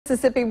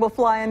Mississippi will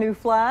fly a new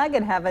flag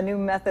and have a new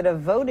method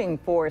of voting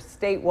for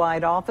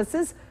statewide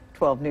offices.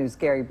 12 News'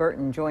 Gary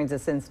Burton joins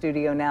us in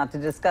studio now to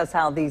discuss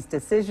how these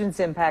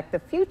decisions impact the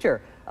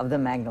future of the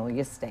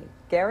Magnolia State.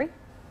 Gary?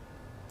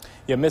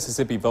 Yeah,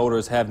 Mississippi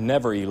voters have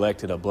never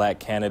elected a black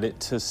candidate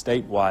to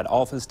statewide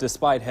office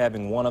despite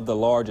having one of the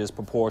largest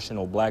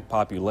proportional black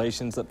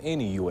populations of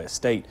any U.S.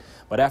 state.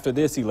 But after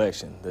this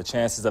election, the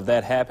chances of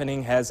that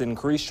happening has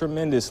increased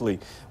tremendously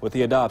with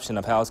the adoption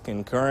of House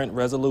Concurrent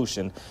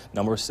Resolution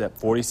number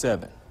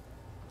 47.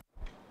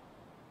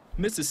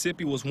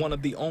 Mississippi was one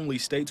of the only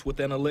states with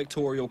an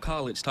electoral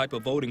college type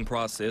of voting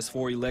process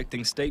for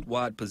electing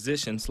statewide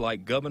positions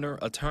like governor,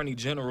 attorney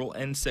general,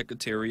 and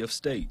secretary of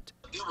state.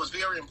 It was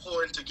very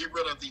important to get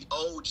rid of the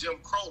old Jim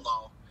Crow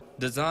law.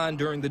 Designed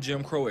during the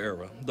Jim Crow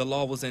era, the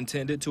law was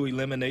intended to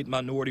eliminate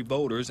minority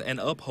voters and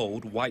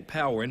uphold white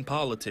power in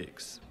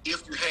politics.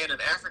 If you had an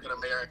African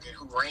American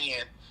who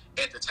ran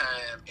at the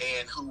time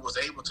and who was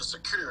able to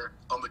secure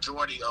a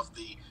majority of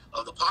the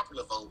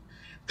popular vote,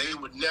 they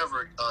would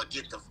never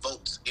get the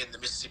votes in the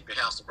Mississippi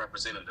House of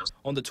Representatives.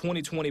 On the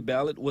 2020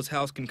 ballot was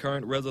House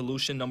Concurrent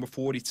Resolution number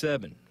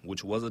 47,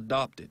 which was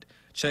adopted,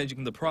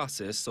 changing the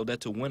process so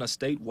that to win a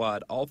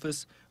statewide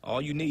office,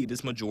 all you need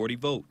is majority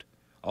vote.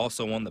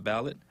 Also on the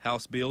ballot,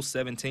 House Bill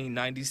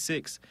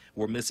 1796,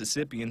 where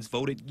Mississippians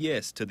voted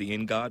yes to the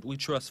In God We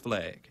Trust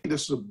flag.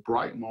 This is a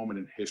bright moment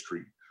in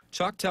history.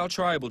 Choctaw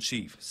Tribal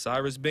Chief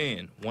Cyrus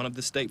Ben, one of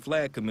the state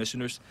flag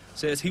commissioners,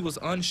 says he was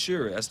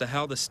unsure as to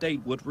how the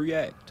state would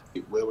react.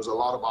 There was a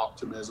lot of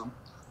optimism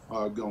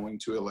going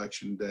to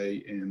Election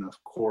Day, and of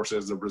course,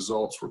 as the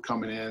results were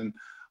coming in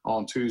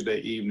on Tuesday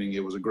evening,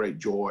 it was a great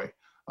joy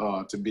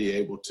to be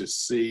able to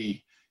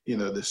see,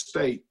 the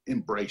state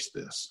embrace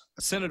this.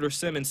 Senator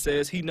Simmons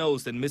says he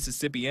knows that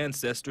Mississippi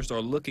ancestors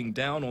are looking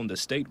down on the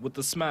state with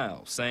a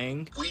smile,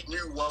 saying, "We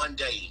knew one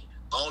day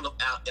all of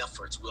our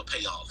efforts will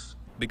pay off."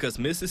 Because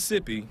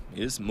Mississippi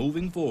is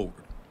moving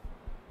forward.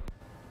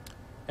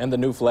 And the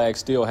new flag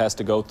still has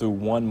to go through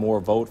one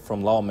more vote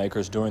from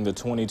lawmakers during the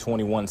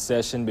 2021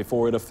 session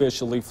before it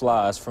officially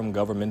flies from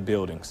government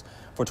buildings.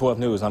 For 12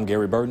 News, I'm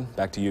Gary Burton.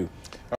 Back to you.